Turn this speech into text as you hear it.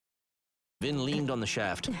Vin leaned on the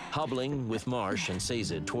shaft, hobbling with Marsh and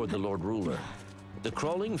Sazed toward the Lord Ruler. The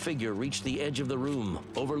crawling figure reached the edge of the room,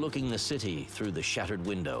 overlooking the city through the shattered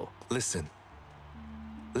window. Listen.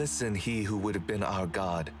 Listen, he who would have been our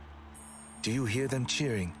god. Do you hear them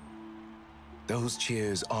cheering? Those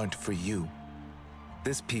cheers aren't for you.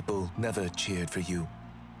 This people never cheered for you.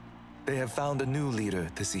 They have found a new leader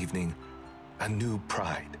this evening, a new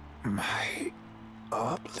pride. My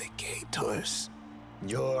obligators.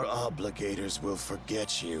 Your obligators will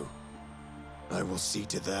forget you. I will see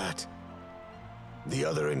to that. The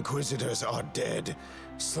other Inquisitors are dead,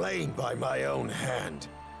 slain by my own hand.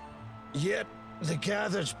 Yet, the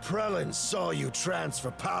gathered Prelans saw you transfer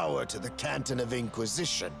power to the Canton of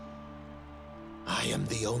Inquisition. I am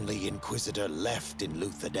the only Inquisitor left in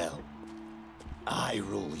Luthadel. I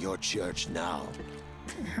rule your church now.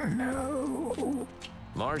 No.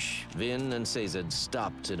 Marsh, Vin, and Sazed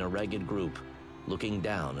stopped in a ragged group, looking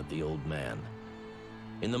down at the old man.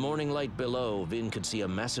 In the morning light below, Vin could see a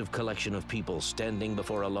massive collection of people standing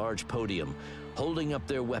before a large podium, holding up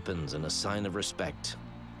their weapons in a sign of respect.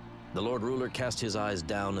 The Lord Ruler cast his eyes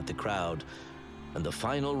down at the crowd, and the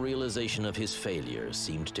final realization of his failure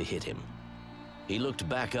seemed to hit him. He looked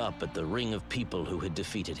back up at the ring of people who had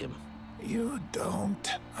defeated him. You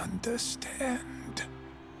don't understand.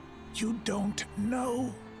 You don't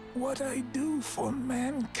know what I do for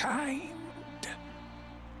mankind.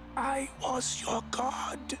 I was your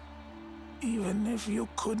god, even if you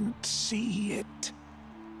couldn't see it.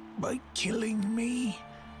 By killing me,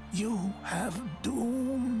 you have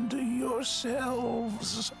doomed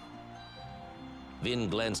yourselves. Vin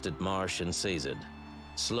glanced at Marsh and Sazed.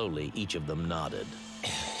 Slowly, each of them nodded.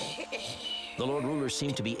 The Lord Ruler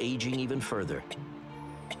seemed to be aging even further.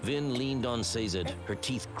 Vin leaned on Sazed, her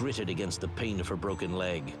teeth gritted against the pain of her broken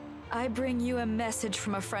leg. I bring you a message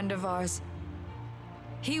from a friend of ours.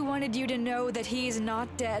 He wanted you to know that he's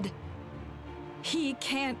not dead. He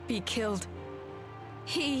can't be killed.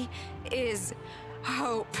 He is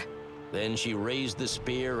hope. Then she raised the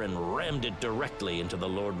spear and rammed it directly into the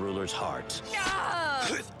Lord Ruler's heart. Ah!